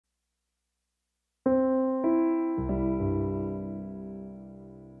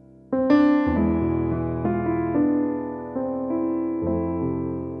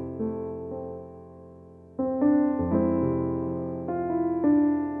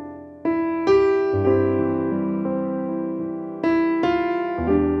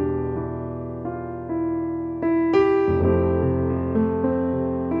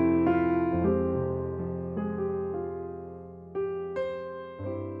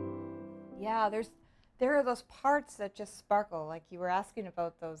Yeah, there are those parts that just sparkle, like you were asking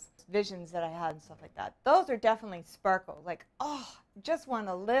about those visions that I had and stuff like that. Those are definitely sparkle, like, oh, just want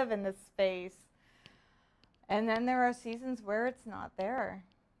to live in this space. And then there are seasons where it's not there.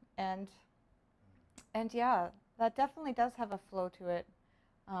 And yeah, that definitely does have a flow to it.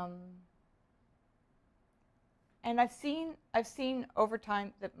 And I've seen over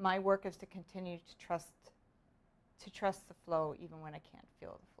time that my work is to continue to trust the flow, even when I can't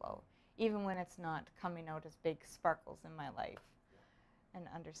feel the flow, even when it's not coming out as big sparkles in my life, and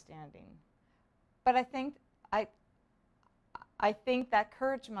understanding. But I think that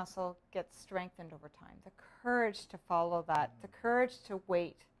courage muscle gets strengthened over time. The courage to follow that, the courage to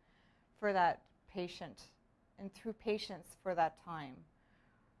wait for that patient, and through patience for that time.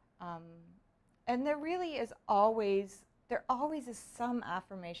 And there always is some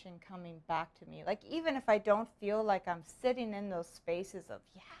affirmation coming back to me. Like, even if I don't feel like I'm sitting in those spaces of,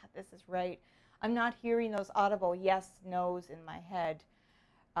 yeah, this is right, I'm not hearing those audible yes, no's in my head,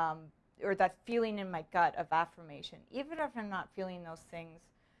 or that feeling in my gut of affirmation. Even if I'm not feeling those things,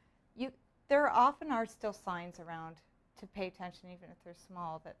 there often are still signs around to pay attention, even if they're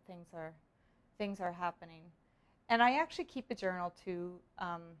small, that things are happening. And I actually keep a journal too,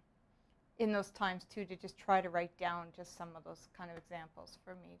 in those times too, to just try to write down just some of those kind of examples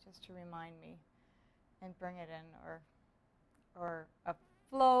for me, just to remind me and bring it in, or a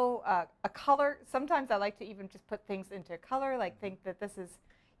flow, a color. Sometimes I like to even just put things into color, like think that this is,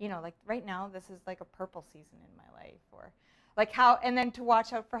 like right now this is like a purple season in my life, or like how, and then to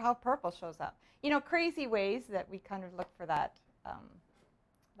watch out for how purple shows up. Crazy ways that we kind of look for that,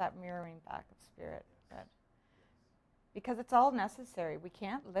 that mirroring back of spirit. Because it's all necessary. We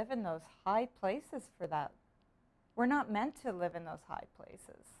can't live in those high places for that. We're not meant to live in those high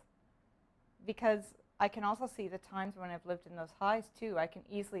places. Because I can also see the times when I've lived in those highs too, I can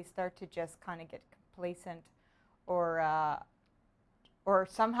easily start to just kind of get complacent, or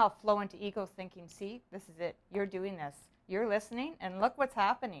somehow flow into ego thinking, see, this is it, you're doing this, you're listening, and look what's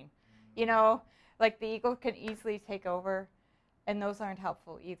happening. Like the ego can easily take over, and those aren't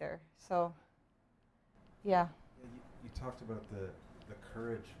helpful either. So, yeah. You talked about the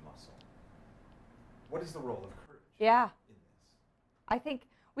courage muscle. What is the role of courage in this? I think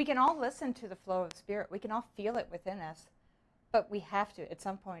we can all listen to the flow of spirit. We can all feel it within us, but we have to, at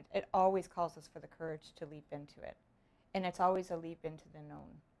some point, it always calls us for the courage to leap into it. And it's always a leap into the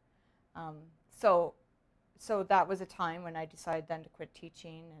known. So that was a time when I decided then to quit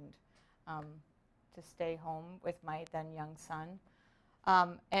teaching and to stay home with my then young son.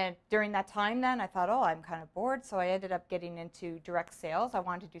 And during that time then, I thought, oh, I'm kind of bored, so I ended up getting into direct sales. I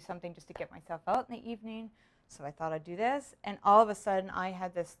wanted to do something just to get myself out in the evening, so I thought I'd do this. And all of a sudden, I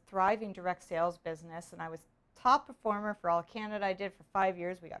had this thriving direct sales business, and I was top performer for all Canada. I did for 5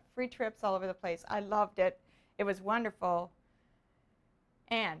 years. We got free trips all over the place. I loved it. It was wonderful.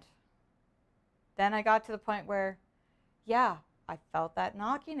 And then I got to the point where, yeah, I felt that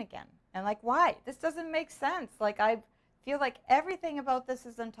knocking again. And like, why? This doesn't make sense. Like, I feel like everything about this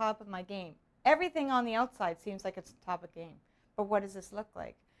is on top of my game. Everything on the outside seems like it's on top of game. But what does this look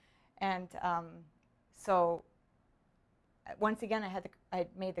like? And so once again, I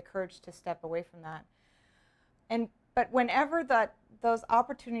made the courage to step away from that. But whenever those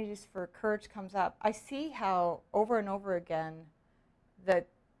opportunities for courage comes up, I see how over and over again the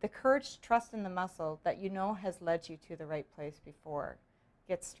courage to trust in the muscle that has led you to the right place before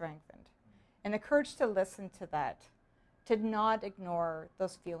gets strengthened. And the courage to listen to that, to not ignore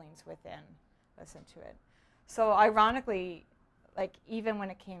those feelings within, listen to it. So ironically, like even when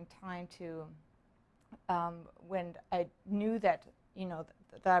it came time to, when I knew that,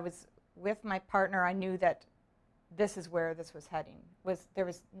 that I was with my partner, I knew that this is where this was heading. There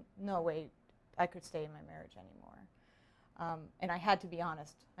was no way I could stay in my marriage anymore. And I had to be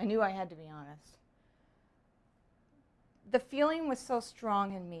honest. I knew I had to be honest. The feeling was so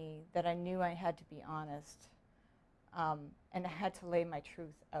strong in me that I knew I had to be honest. And I had to lay my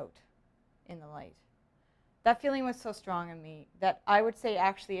truth out in the light. That feeling was so strong in me that I would say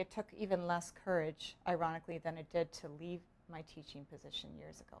actually it took even less courage, ironically, than it did to leave my teaching position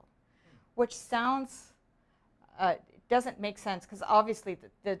years ago. Which sounds, doesn't make sense, because obviously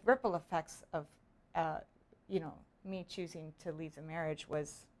the ripple effects of, me choosing to leave the marriage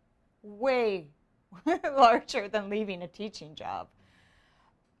was way larger than leaving a teaching job.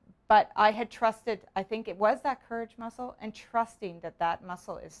 But I had trusted, I think it was that courage muscle, and trusting that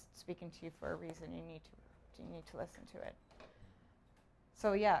muscle is speaking to you for a reason. You need to listen to it.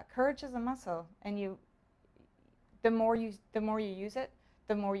 So yeah, courage is a muscle, and the more you use it,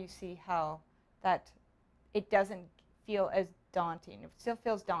 the more you see how that it doesn't feel as daunting. It still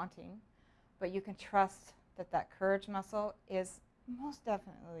feels daunting, But you can trust that that courage muscle is most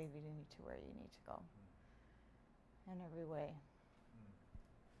definitely leading you to where you need to go in every way.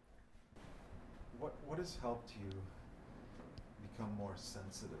 What has helped you become more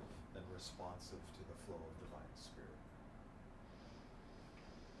sensitive and responsive to the flow of divine spirit?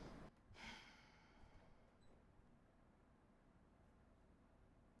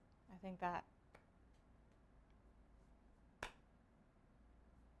 I think that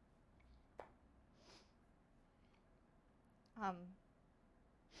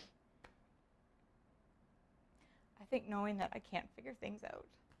I think knowing that I can't figure things out.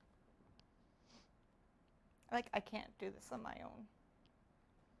 Like, I can't do this on my own.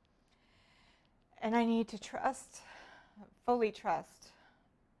 And I need to trust, fully trust,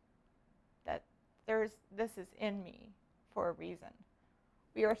 that this is in me for a reason.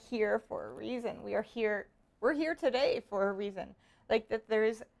 We are here for a reason. We're here today for a reason. Like, that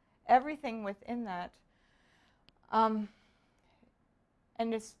there's everything within that. And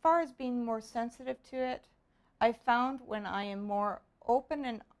as far as being more sensitive to it, I found when I am more open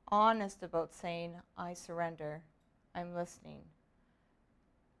and honest about saying, I surrender, I'm listening,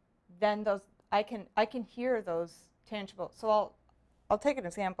 then I can hear those tangible. So I'll take an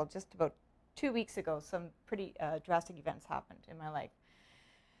example. Just about 2 weeks ago, some pretty drastic events happened in my life.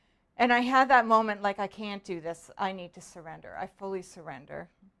 And I had that moment, like, I can't do this. I need to surrender. I fully surrender.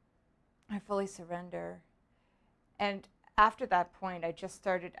 I fully surrender. And after that point, I just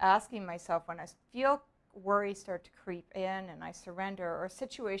started asking myself, when I feel worry start to creep in and I surrender, or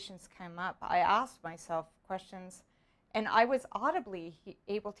situations come up, I asked myself questions, and I was audibly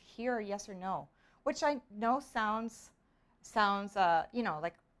able to hear a yes or no, which I know sounds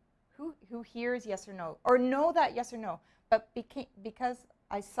like who hears yes or no, or know that yes or no, but because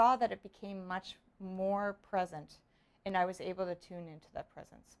I saw that it became much more present, and I was able to tune into that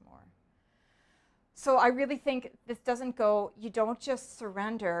presence more. So I really think this doesn't go, you don't just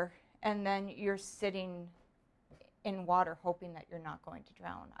surrender and then you're sitting in water hoping that you're not going to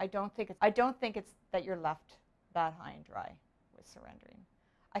drown. I don't think it's that you're left that high and dry with surrendering.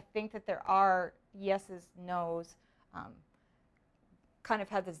 I think that there are yeses, nos, kind of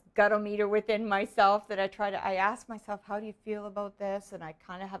have this gutometer within myself that I ask myself, how do you feel about this? And I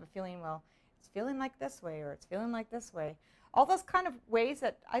kind of have a feeling, well, it's feeling like this way, or it's feeling like this way. All those kind of ways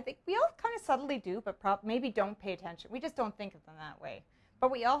that I think we all kind of subtly do, but maybe don't pay attention. We just don't think of them that way.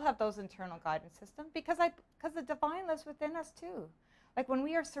 But we all have those internal guidance systems because the divine lives within us too. Like, when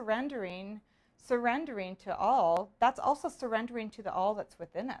we are surrendering to all, that's also surrendering to the all that's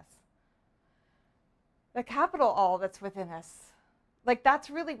within us. The capital all that's within us. Like, that's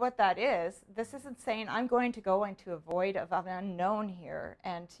really what that is. This isn't saying I'm going to go into a void of an unknown here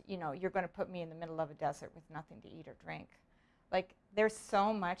and, you're going to put me in the middle of a desert with nothing to eat or drink. Like, there's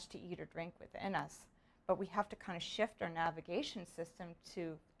so much to eat or drink within us. But we have to kind of shift our navigation system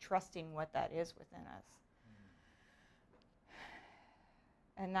to trusting what that is within us.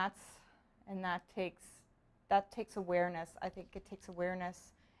 And that takes awareness. I think it takes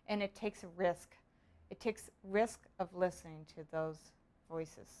awareness, and it takes a risk. It takes risk of listening to those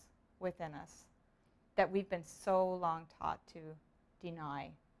voices within us that we've been so long taught to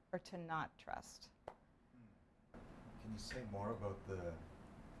deny or to not trust. Can you say more about the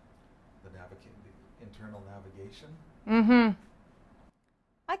internal navigation? Mm-hmm.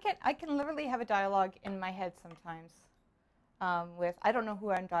 I can literally have a dialogue in my head sometimes with, I don't know who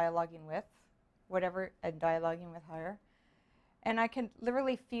I'm dialoguing with, whatever I'm dialoguing with higher. And I can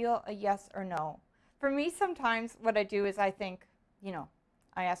literally feel a yes or no. For me, sometimes what I do is I think,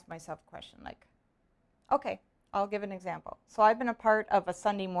 I ask myself a question like, okay, I'll give an example. So I've been a part of a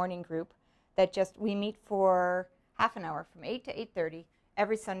Sunday morning group that we meet for half an hour from 8 to 8:30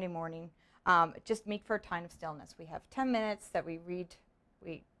 every Sunday morning. Just meet for a time of stillness. We have 10 minutes that we read.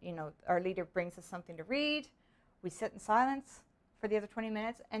 Our leader brings us something to read. We sit in silence for the other 20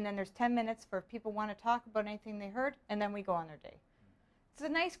 minutes, and then there's 10 minutes for if people want to talk about anything they heard, and then we go on their day. It's a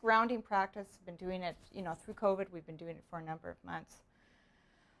nice grounding practice. Been doing it, through COVID. We've been doing it for a number of months.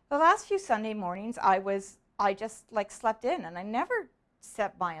 The last few Sunday mornings, I just slept in, and I never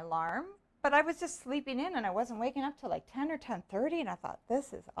set my alarm, but I was just sleeping in, and I wasn't waking up till like 10 or 10:30, and I thought,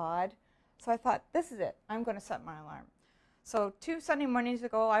 this is odd. So I thought, this is it. I'm going to set my alarm. So 2 Sunday mornings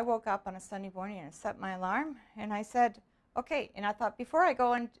ago, I woke up on a Sunday morning and set my alarm, and I said, okay. And I thought, before I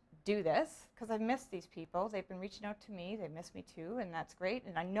go and do this, because I've missed these people, they've been reaching out to me, they miss me too, and that's great,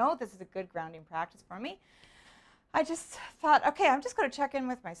 and I know this is a good grounding practice for me. I just thought, okay, I'm just going to check in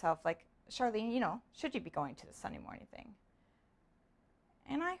with myself, like, Charlene, should you be going to the Sunday morning thing?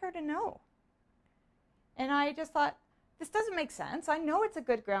 And I heard a no. And I just thought, this doesn't make sense. I know it's a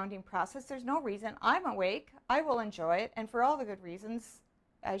good grounding process. There's no reason. I'm awake. I will enjoy it. And for all the good reasons,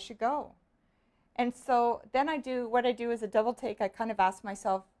 I should go. And so then what I do is a double take. I kind of ask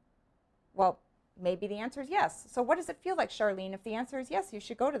myself, well, maybe the answer is yes. So what does it feel like, Charlene? If the answer is yes, you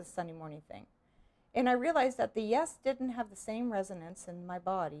should go to the Sunday morning thing. And I realized that the yes didn't have the same resonance in my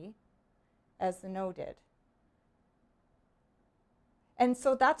body as the no did. And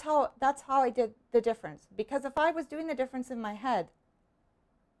so that's how I did the difference. Because if I was doing the difference in my head,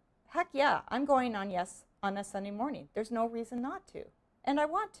 heck yeah, I'm going on yes on a Sunday morning. There's no reason not to. And I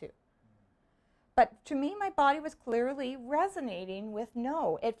want to. But to me, my body was clearly resonating with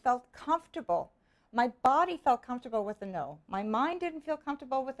no. It felt comfortable. My body felt comfortable with the no. My mind didn't feel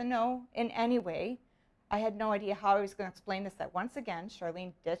comfortable with the no in any way. I had no idea how I was going to explain this. That once again,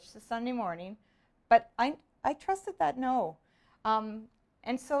 Charlene ditched the Sunday morning. But I trusted that no.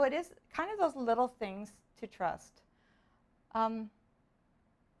 And so it is kind of those little things to trust. And,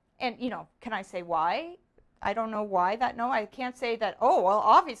 can I say why? I don't know why that no. I can't say that, oh, well,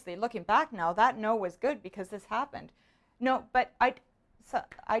 obviously, looking back now, that no was good because this happened. No, but I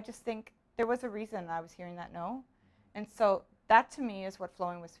just think there was a reason I was hearing that no. And so that, to me, is what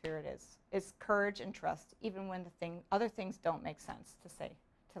flowing with spirit is courage and trust, even when other things don't make sense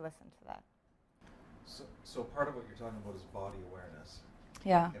to listen to that. So part of what you're talking about is body awareness.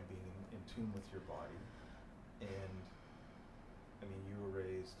 Yeah. And being in tune with your body. And, I mean, you were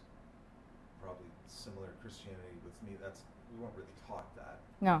raised probably similar Christianity with me. We weren't really taught that.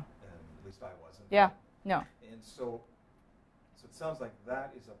 No. And at least I wasn't. Yeah. No. And so it sounds like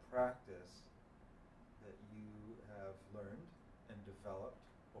that is a practice that you have learned and developed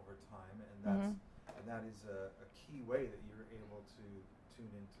over time, and that is a key way that you're able to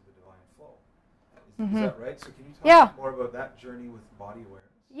tune into the divine flow. Is that right? So can you talk more about that journey with body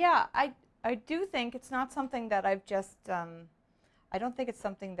awareness? Yeah, I do think it's not something that I've just, I don't think it's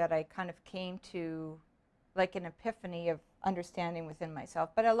something that I kind of came to like an epiphany of understanding within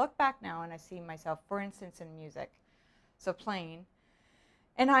myself. But I look back now and I see myself, for instance, in music, so playing.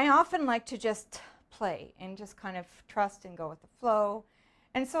 And I often like to just play and just kind of trust and go with the flow.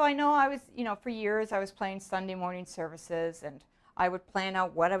 And so I know I was, for years I was playing Sunday morning services, and I would plan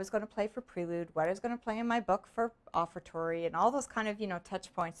out what I was going to play for prelude, what I was going to play in my book for offertory, and all those kind of,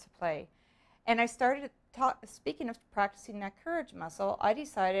 touch points to play. And I started, speaking of practicing that courage muscle, I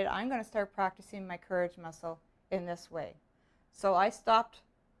decided I'm going to start practicing my courage muscle in this way. So I stopped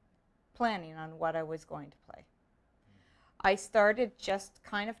planning on what I was going to play. I started just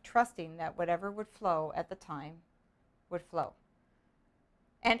kind of trusting that whatever would flow at the time would flow.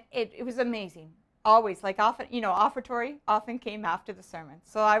 And it was amazing. Always, like often, offertory often came after the sermon.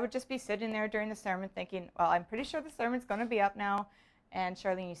 So I would just be sitting there during the sermon thinking, well, I'm pretty sure the sermon's going to be up now. And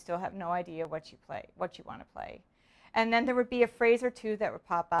Charlene, you still have no idea what you want to play. And then there would be a phrase or two that would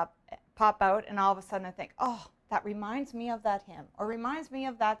pop out, and all of a sudden I think, oh, that reminds me of that hymn, or reminds me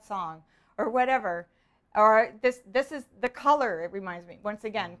of that song, or whatever. Or this is the color, it reminds me. Once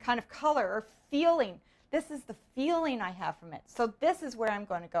again, kind of color or feeling. This is the feeling I have from it. So this is where I'm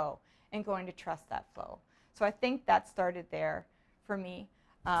going to go and going to trust that flow. So I think that started there for me.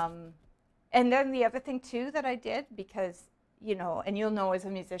 And then the other thing, too, that I did, because, and you'll know as a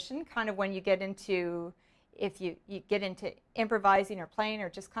musician, kind of when you get into, if you get into improvising or playing or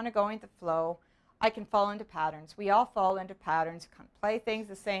just kind of going with the flow, I can fall into patterns. We all fall into patterns, kind of play things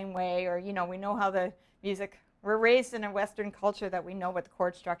the same way, or, we know how the music, we're raised in a Western culture that we know what the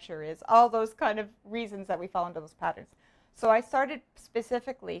chord structure is, all those kind of reasons that we fall into those patterns. So I started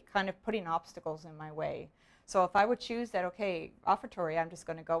specifically kind of putting obstacles in my way. So if I would choose that, okay, offertory, I'm just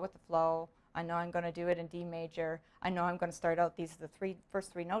going to go with the flow. I know I'm going to do it in D major. I know I'm going to start out, these are the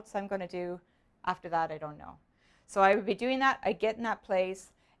first three notes I'm going to do. After that, I don't know. So I would be doing that. I get in that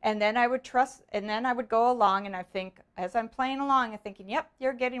place. And then I would trust, and then I would go along, and I think, as I'm playing along, I'm thinking, yep,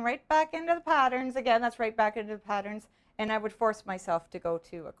 you're getting right back into the patterns. Again, that's right back into the patterns. And I would force myself to go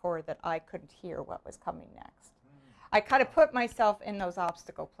to a chord that I couldn't hear what was coming next. I kind of put myself in those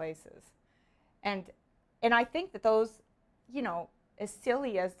obstacle places. And I think that those, as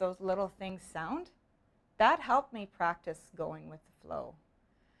silly as those little things sound, that helped me practice going with the flow.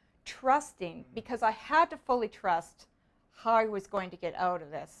 Trusting, because I had to fully trust how I was going to get out of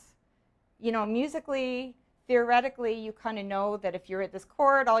this. Musically, theoretically, you kind of know that if you're at this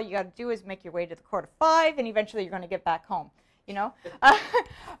chord, all you got to do is make your way to the chord of 5, and eventually you're going to get back home,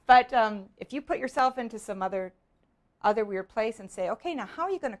 But if you put yourself into some other weird place and say, okay, now how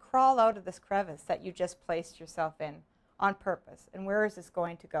are you going to crawl out of this crevice that you just placed yourself in on purpose, and where is this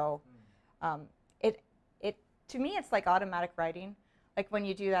going to go? To me, it's like automatic writing. Like when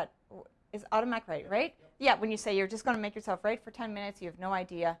you do that, is automatic writing, right? Yeah, when you say you're just going to make yourself write for 10 minutes, you have no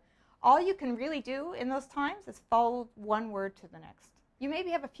idea. All you can really do in those times is follow one word to the next. You maybe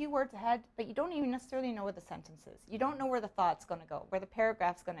have a few words ahead, but you don't even necessarily know where the sentence is. You don't know where the thought's going to go, where the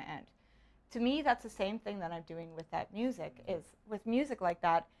paragraph's going to end. To me, that's the same thing that I'm doing with that music, is with music like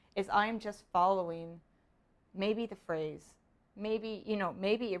that, is I'm just following maybe the phrase. Maybe, you know,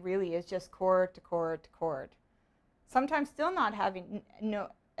 maybe it really is just chord to chord to chord. Sometimes still not having,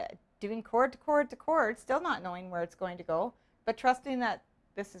 doing chord to chord to chord, still not knowing where it's going to go, but trusting that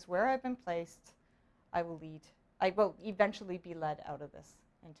this is where I've been placed. I will eventually be led out of this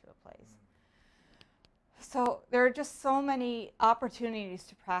into a place. So there are just so many opportunities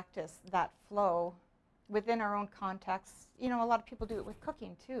to practice that flow within our own contexts. You know, a lot of people do it with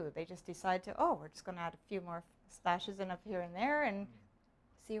cooking too. They just decide to, oh, we're just going to add a few more splashes in up here and there and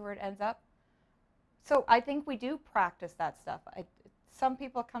see where it ends up. So I think we do practice that stuff. Some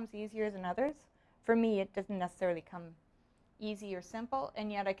people it comes easier than others. For me, it doesn't necessarily come easy or simple,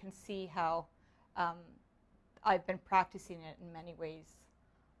 and yet I can see how I've been practicing it in many ways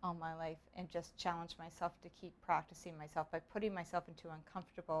all my life, and just challenge myself to keep practicing myself by putting myself into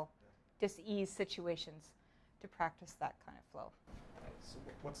uncomfortable, dis-ease situations to practice that kind of flow. So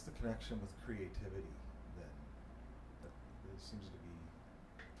what's the connection with creativity then? There seems to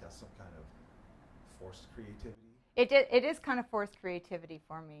be some kind of forced creativity. It is kind of forced creativity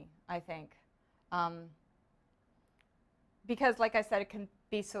for me, I think. Because like I said, it can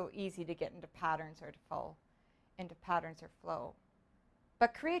be so easy to get into patterns or to fall into patterns or flow.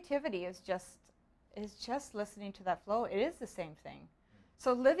 But creativity is just listening to that flow. It is the same thing.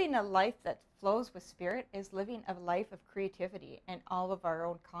 So living a life that flows with spirit is living a life of creativity in all of our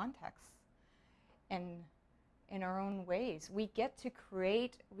own contexts and in our own ways. We get to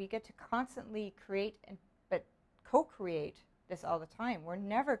create, we get to constantly create, but co-create this all the time. We're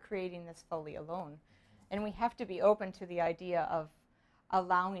never creating this fully alone. And we have to be open to the idea of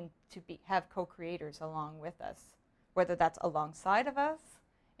allowing to have co-creators along with us, whether that's alongside of us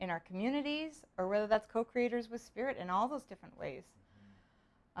in our communities, or whether that's co-creators with spirit in all those different ways.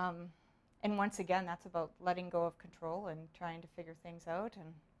 And once again, that's about letting go of control and trying to figure things out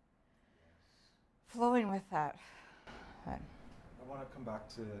and flowing with that. I want to come back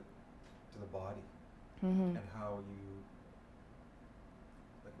to the body Mm-hmm. and how you,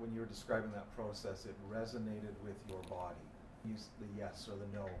 like when you were describing that process, it resonated with your body. Use the yes or the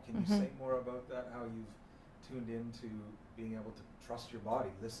no. Can you say more about that? How you've tuned into being able to trust your body,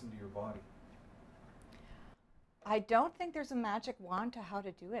 listen to your body? I don't think there's a magic wand to how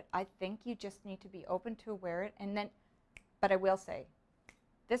to do it. I think you just need to be open to aware it, and then, but I will say,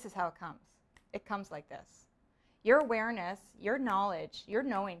 this is how it comes. It comes like this. Your awareness, your knowledge, your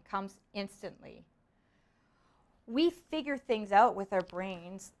knowing comes instantly. We figure things out with our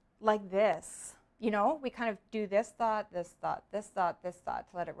brains like this. You know, we kind of do this thought, this thought, this thought, this thought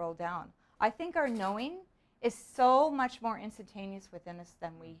to let it roll down. I think our knowing is so much more instantaneous within us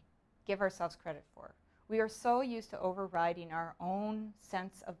than we give ourselves credit for. We are so used to overriding our own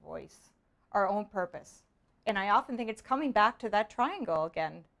sense of voice, our own purpose. And I often think it's coming back to that triangle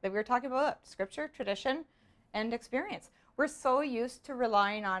again that we were talking about, scripture, tradition, and experience. We're so used to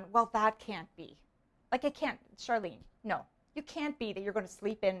relying on, well, that can't be. Like it can't, Charlene, no. You can't be that you're going to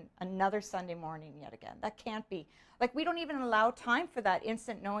sleep in another Sunday morning yet again. That can't be. Like we don't even allow time for that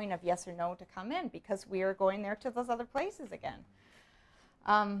instant knowing of yes or no to come in because we are going there to those other places again.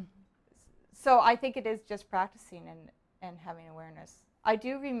 So I think it is just practicing and having awareness. I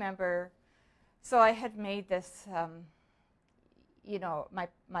do remember, so I had made this, you know, my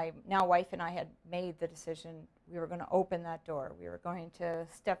now wife and I had made the decision we were going to open that door. We were going to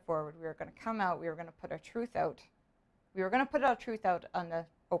step forward. We were going to come out. We were going to put our truth out. We were going to put our truth out on the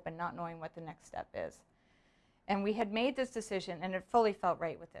open, not knowing what the next step is. And we had made this decision, and it fully felt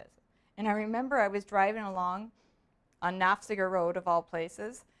right with this. And I remember I was driving along on Nafziger Road, of all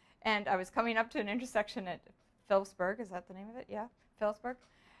places, and I was coming up to an intersection at Phillipsburg. Is that the name of it? Yeah, Phillipsburg.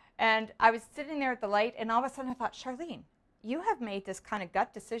 And I was sitting there at the light, and all of a sudden I thought, Charlene, you have made this kind of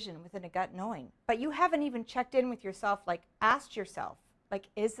gut decision within a gut knowing, but you haven't even checked in with yourself, like asked yourself, like,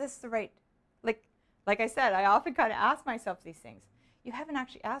 is this the right, like I said, I often kind of ask myself these things. You haven't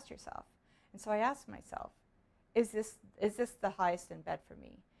actually asked yourself. And so I asked myself, is this the highest and best for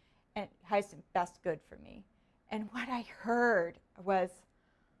me? And highest and best good for me? And what I heard was,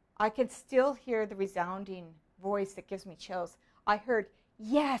 I could still hear the resounding voice that gives me chills. I heard,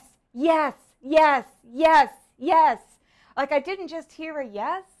 yes, yes, yes, yes, yes. Like I didn't just hear a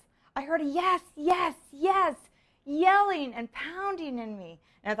yes, I heard a yes, yes, yes, yelling and pounding in me.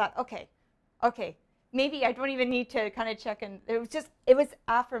 And I thought, okay, maybe I don't even need to kind of check in. It was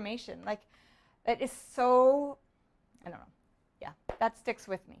affirmation. Like It is so, I don't know. Yeah, that sticks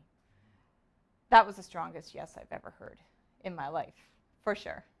with me. That was the strongest yes I've ever heard in my life, for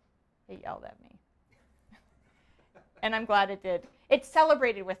sure. It yelled at me. And I'm glad it did. It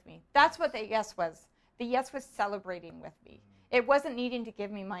celebrated with me. That's what the yes was. The yes was celebrating with me. It wasn't needing to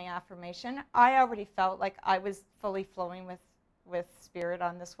give me my affirmation. I already felt like I was fully flowing with Spirit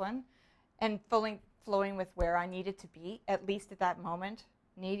on this one, and fully flowing with where I needed to be, at least at that moment,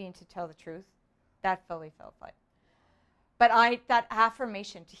 needing to tell the truth. That fully felt like. But that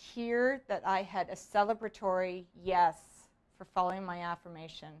affirmation, to hear that I had a celebratory yes for following my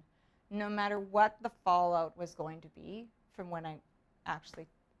affirmation, no matter what the fallout was going to be from when I actually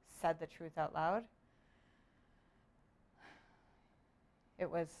said the truth out loud, it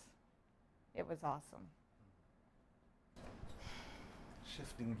was awesome.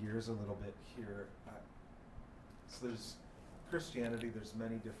 Shifting gears a little bit here, so there's Christianity, there's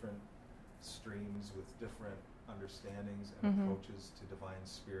many different streams with different understandings and approaches to divine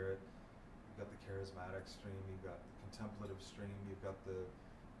spirit. You've got the charismatic stream, you've got the contemplative stream, you've got the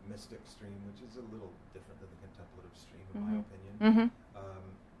mystic stream, which is a little different than the contemplative stream, in my opinion.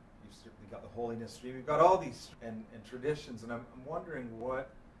 You've certainly got the holiness stream, you've got all these and traditions, and I'm wondering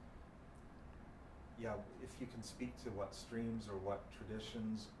if you can speak to what streams or what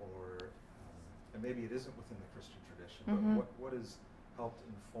traditions, or and maybe it isn't within the Christian tradition, but what has helped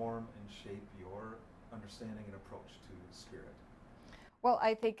inform and shape your understanding and approach to spirit? Well,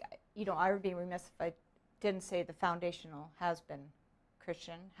 I think, I would be remiss if I didn't say the foundational has been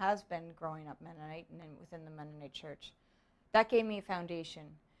Christian, has been growing up Mennonite and within the Mennonite church. That gave me a foundation.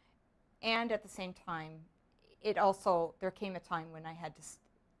 And at the same time, there came a time when I had to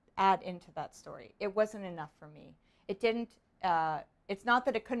add into that story. It wasn't enough for me. It didn't, it's not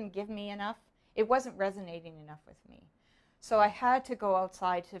that it couldn't give me enough, it wasn't resonating enough with me. So I had to go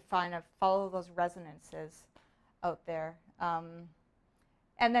outside to follow those resonances out there. And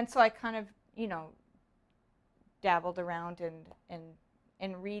then so I kind of, dabbled around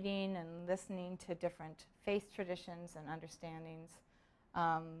in reading and listening to different faith traditions and understandings.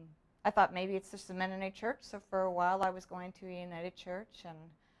 I thought maybe it's just the Mennonite church, so for a while I was going to a United Church, and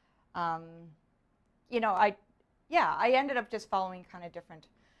I ended up just following kind of different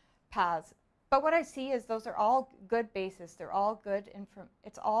paths. But what I see is those are all good bases. They're all good.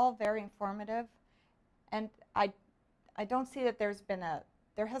 It's all very informative, and I don't see that there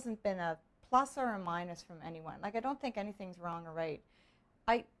hasn't been a plus or a minus from anyone. Like, I don't think anything's wrong or right.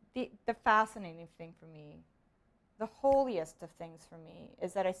 The fascinating thing for me, the holiest of things for me,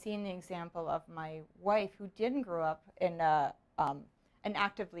 is that I see in the example of my wife, who didn't grow up in an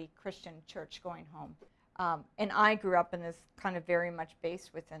actively Christian church going home. And I grew up in this kind of very much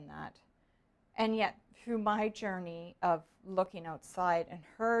based within that. And yet, through my journey of looking outside and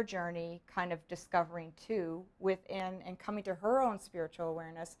her journey kind of discovering too within and coming to her own spiritual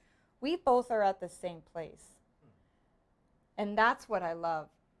awareness, we both are at the same place. And that's what I love.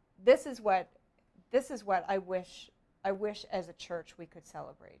 This is what I wish as a church we could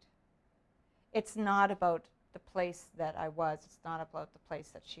celebrate. It's not about the place that I was. It's not about the place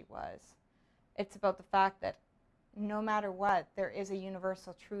that she was. It's about the fact that no matter what, there is a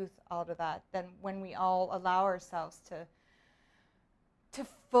universal truth out of that. Then when we all allow ourselves to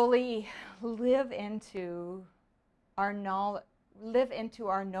fully live into our knowledge, live into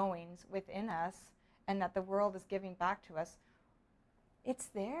our knowings within us, and that the world is giving back to us, it's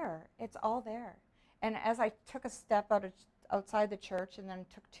there. It's all there. And as I took a step outside the church, and then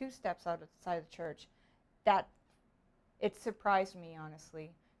took 2 steps outside the church, that it surprised me,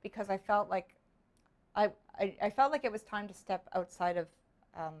 honestly, because I felt like I felt like it was time to step outside of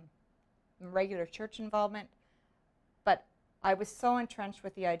regular church involvement, but I was so entrenched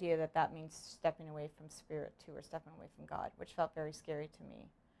with the idea that that means stepping away from spirit too, or stepping away from God, which felt very scary to me.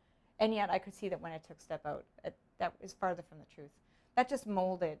 And yet I could see that when I took a step out, that was farther from the truth. That just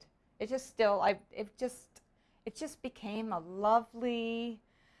molded. It just became the lovely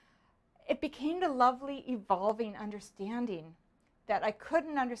evolving understanding that I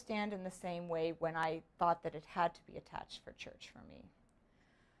couldn't understand in the same way when I thought that it had to be attached for church for me.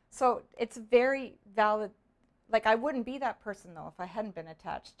 So it's very valid. Like, I wouldn't be that person, though, if I hadn't been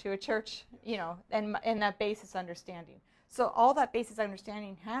attached to a church, and that basis understanding. So all that basis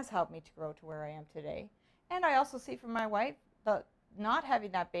understanding has helped me to grow to where I am today. And I also see from my wife, not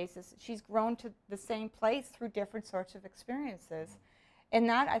having that basis, she's grown to the same place through different sorts of experiences. And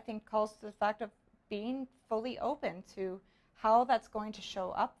that, I think, calls to the fact of being fully open to how that's going to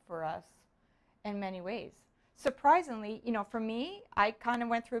show up for us in many ways. Surprisingly, for me, I kind of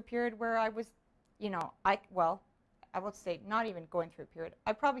went through a period where I was, I would say not even going through a period.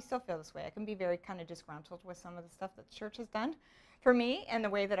 I probably still feel this way. I can be very kind of disgruntled with some of the stuff that the church has done for me and the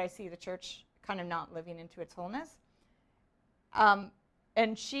way that I see the church kind of not living into its wholeness.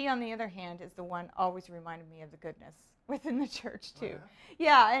 And she, on the other hand, is the one always reminding me of the goodness within the church too. Oh,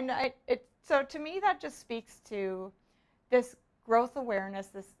 yeah, and so to me that just speaks to this growth awareness,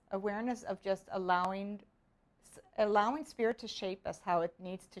 this awareness of just allowing Spirit to shape us how it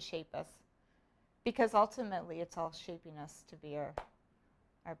needs to shape us, because ultimately it's all shaping us to be our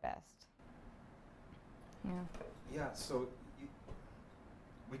best. Yeah. Yeah. So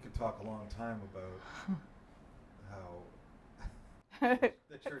we could talk a long time about how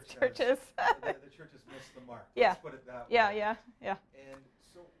the church has missed the mark. Yeah. Let's put it that way. Yeah. And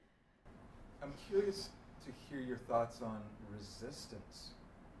so I'm curious to hear your thoughts on resistance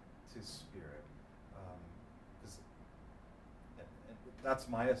to Spirit. And that's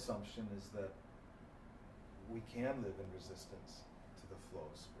my assumption, is that we can live in resistance to the flow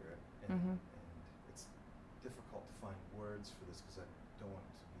of Spirit. And it's difficult to find words for this because I don't want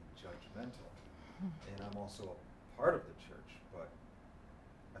to be judgmental. And I'm also a part of the church, but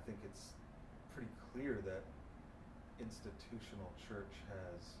I think it's pretty clear that institutional church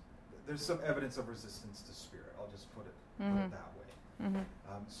there's some evidence of resistance to Spirit. I'll just put it that way.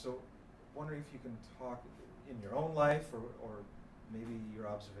 So wondering if you can talk in your own life or maybe your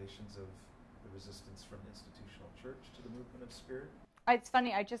observations of the resistance from institutional church to the movement of Spirit. It's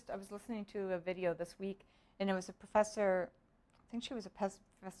funny, I was listening to a video this week, and it was a professor, I think she was a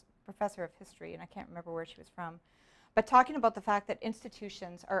professor of history, and I can't remember where she was from, but talking about the fact that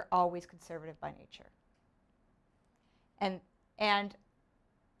institutions are always conservative by nature.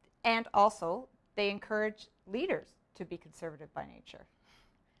 And also, they encourage leaders to be conservative by nature.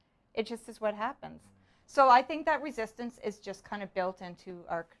 It just is what happens. So I think that resistance is just kind of built into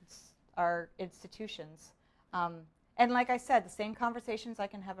our institutions. And like I said, the same conversations I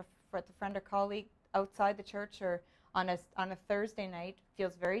can have with a friend or colleague outside the church or on a Thursday night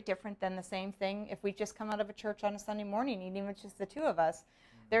feels very different than the same thing if we just come out of a church on a Sunday morning, even if it's just the two of us.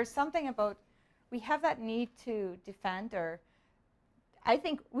 There's something about, we have that need to defend, or I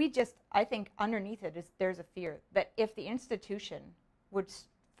think underneath it there's a fear that if the institution would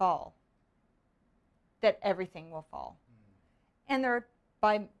fall, that everything will fall. And there are,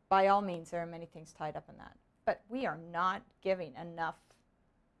 by all means, there are many things tied up in that. But we are not giving enough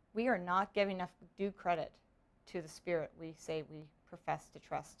due credit to the Spirit we say we profess to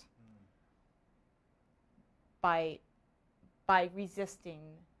trust by resisting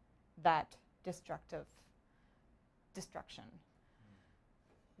that destruction.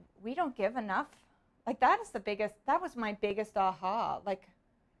 We don't give enough. Like that was my biggest aha. Like,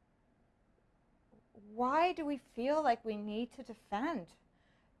 why do we feel like we need to defend?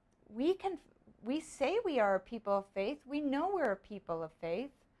 We say we are a people of faith. We know we're a people of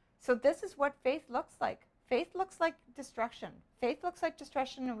faith. So this is what faith looks like. Faith looks like destruction. Faith looks like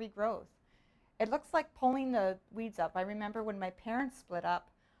destruction and regrowth. It looks like pulling the weeds up. I remember when my parents split up,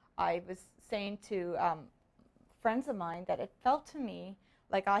 I was saying to friends of mine that it felt to me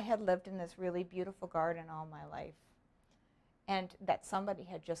like I had lived in this really beautiful garden all my life, and that somebody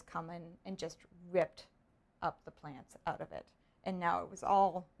had just come in and just ripped up the plants out of it, and now it was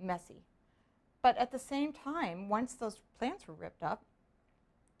all messy. But at the same time, once those plants were ripped up,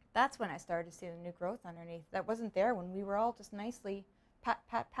 that's when I started to see the new growth underneath. That wasn't there when we were all just nicely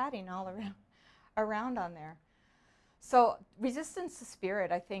patting all around on there. So resistance to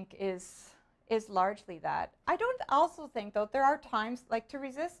Spirit, I think, is largely that. I don't also think, though, there are times like to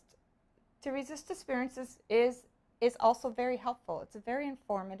resist experiences is also very helpful. It's very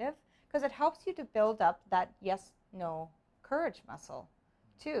informative because it helps you to build up that yes-no courage muscle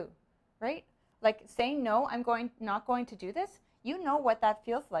too, right? Like saying no, not going to do this. You know what that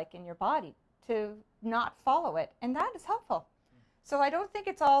feels like in your body to not follow it, and that is helpful. So I don't think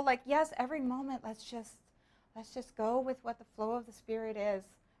it's all like, yes, every moment let's just go with what the flow of the Spirit is.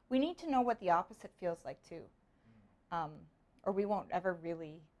 We need to know what the opposite feels like too, or we won't ever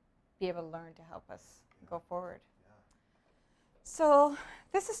really be able to learn to help us go forward. Yeah. So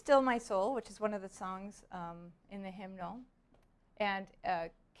this is Still My Soul, which is one of the songs in the hymnal, and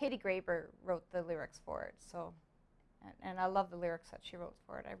Katie Graber wrote the lyrics for it. So, and I love the lyrics that she wrote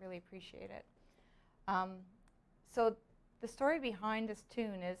for it. I really appreciate it. So the story behind this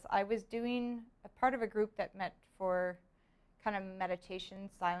tune is I was doing a part of a group that met for kind of meditation,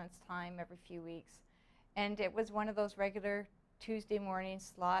 silence time every few weeks. And it was one of those regular Tuesday morning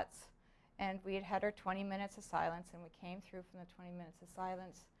slots. And we had our 20 minutes of silence, and we came through from the 20 minutes of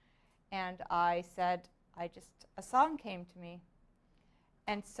silence. And I said, a song came to me.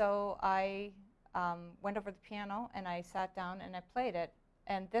 And so I went over to the piano and I sat down and I played it.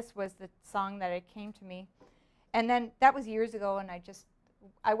 And this was the song that it came to me. And then that was years ago, and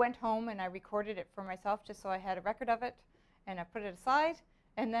I went home and I recorded it for myself just so I had a record of it, and I put it aside.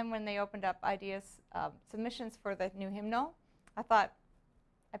 And then when they opened up ideas, submissions for the new hymnal, I thought,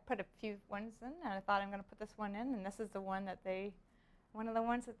 I put a few ones in, and I thought I'm going to put this one in, and this is the one one of the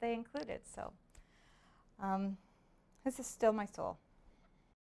ones that they included. So this is Still My Soul.